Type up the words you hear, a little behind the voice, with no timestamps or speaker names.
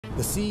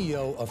The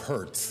CEO of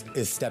Hertz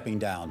is stepping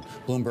down.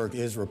 Bloomberg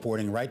is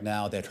reporting right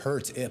now that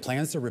Hertz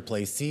plans to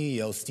replace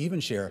CEO Stephen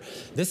Scher.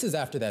 This is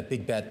after that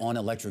big bet on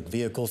electric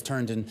vehicles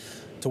turned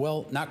into,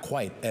 well, not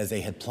quite as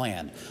they had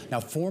planned. Now,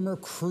 former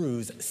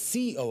Cruise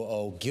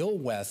COO Gil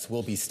West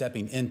will be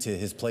stepping into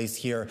his place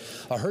here.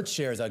 Hertz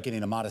shares are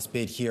getting a modest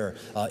bid here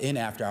in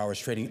after hours,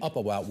 trading up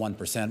about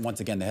 1%. Once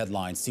again, the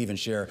headline, Stephen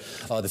Scher,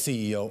 the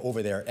CEO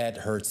over there at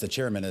Hertz, the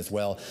chairman as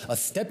well,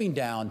 stepping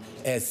down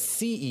as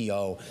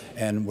CEO,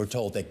 and we're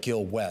told that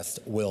Gil West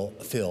will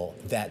fill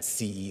that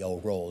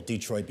CEO role.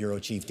 Detroit Bureau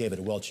Chief David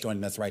Welch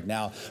joining us right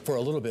now for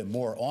a little bit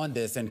more on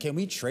this. And can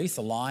we trace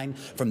a line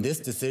from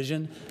this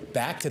decision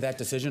back to that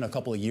decision a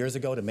couple of years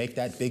ago to make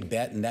that big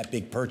bet and that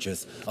big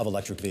purchase of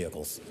electric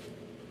vehicles?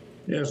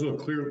 Yeah, so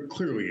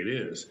clearly it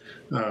is.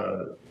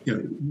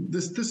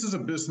 This is a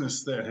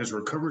business that has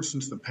recovered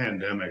since the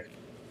pandemic.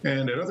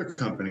 And at other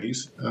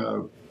companies,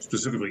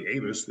 specifically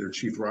Avis, their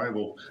chief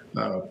rival,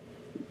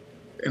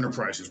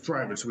 Enterprise is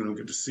private, so we don't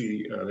get to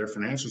see their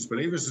financials. But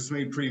Avis has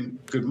made pretty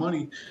good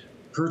money.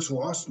 Hertz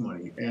lost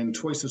money, and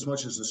twice as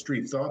much as the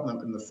street thought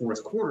in the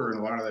fourth quarter. And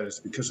a lot of that is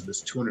because of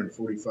this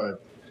 $245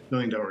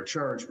 million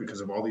charge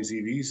because of all these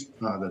EVs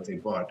that they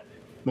bought,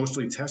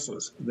 mostly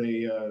Teslas.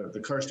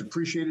 The cars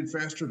depreciated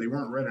faster. They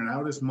weren't rented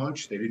out as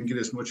much. They didn't get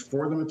as much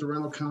for them at the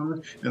rental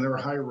counter, and there were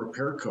higher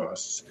repair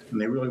costs,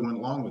 and they really went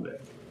along with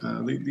that.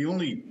 The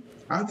only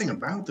odd thing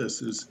about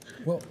this is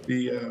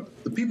the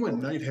people at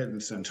Knighthead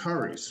and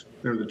Centaurus,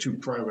 they're the two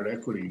private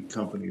equity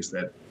companies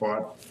that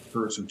bought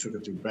Hertz and took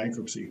it through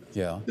bankruptcy.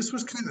 Yeah. This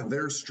was kind of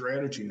their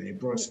strategy. They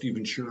brought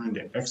Stephen Scher in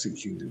to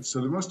execute it. So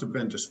there must have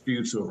been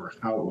disputes over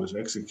how it was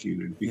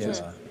executed,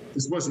 because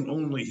this wasn't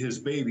only his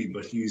baby,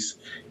 but he's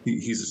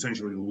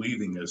essentially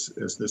leaving as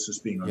this is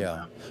being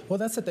unwound. Yeah. Well,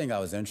 that's the thing I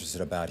was interested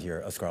about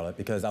here, Scarlett,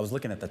 because I was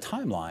looking at the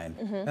timeline,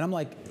 and I'm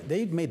like,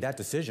 they made that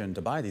decision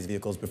to buy these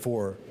vehicles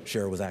before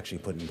Scher was actually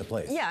put into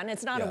place. Yeah, and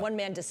it's not a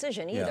one-man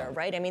decision either,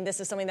 right? I mean, this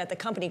is something that the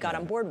company got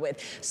on board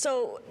with.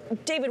 So,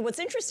 David, what's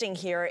interesting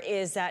here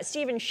is that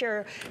Stephen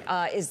Scher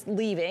is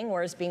leaving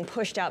or is being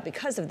pushed out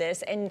because of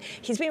this, and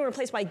he's being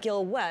replaced by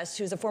Gil West,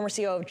 who's a former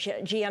CEO of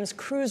GM's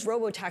Cruise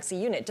robotaxi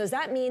unit. Does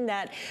that mean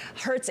that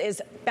Hertz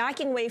is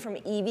backing away from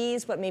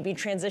EVs, but maybe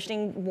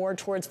transitioning more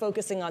towards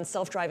focusing on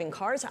self-driving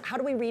cars? How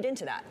do we read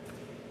into that?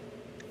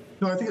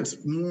 No, I think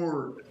it's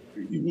more,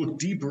 you look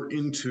deeper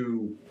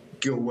into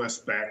Gil West's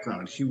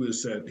background. He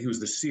was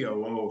the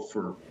COO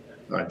for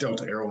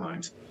Delta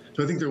Airlines.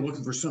 So I think they're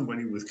looking for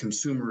somebody with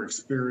consumer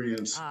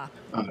experience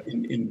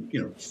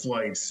in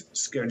flights,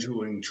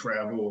 scheduling,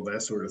 travel,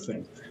 that sort of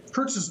thing.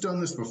 Hertz has done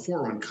this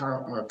before when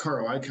Carl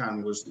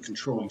Icahn was the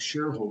controlling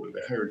shareholder.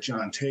 They hired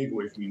John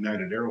Tagway from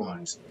United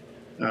Airlines.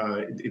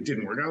 It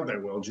didn't work out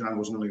that well. John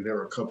was only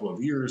there a couple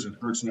of years, and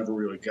Hertz never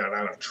really got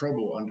out of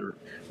trouble under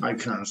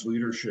Icahn's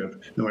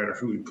leadership, no matter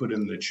who he put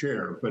in the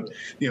chair. But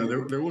they're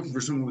looking for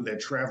someone with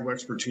that travel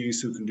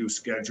expertise who can do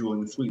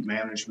scheduling, fleet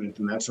management,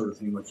 and that sort of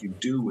thing, like you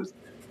do with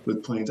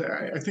planes.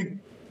 I think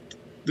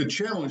the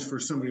challenge for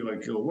somebody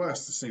like Gil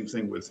West, the same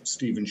thing with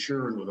Stephen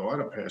Scher and with a lot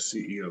of past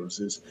CEOs,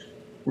 is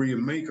where you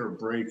make or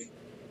break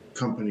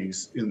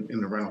companies in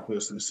the rental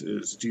business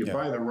is, do you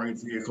buy the right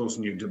vehicles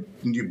and do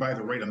you buy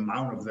the right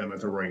amount of them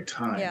at the right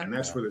time? And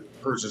that's where the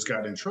Hertz has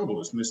got in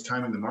trouble, is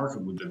mistiming the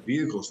market with the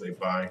vehicles they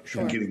buy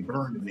and getting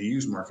burned in the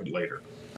used market later.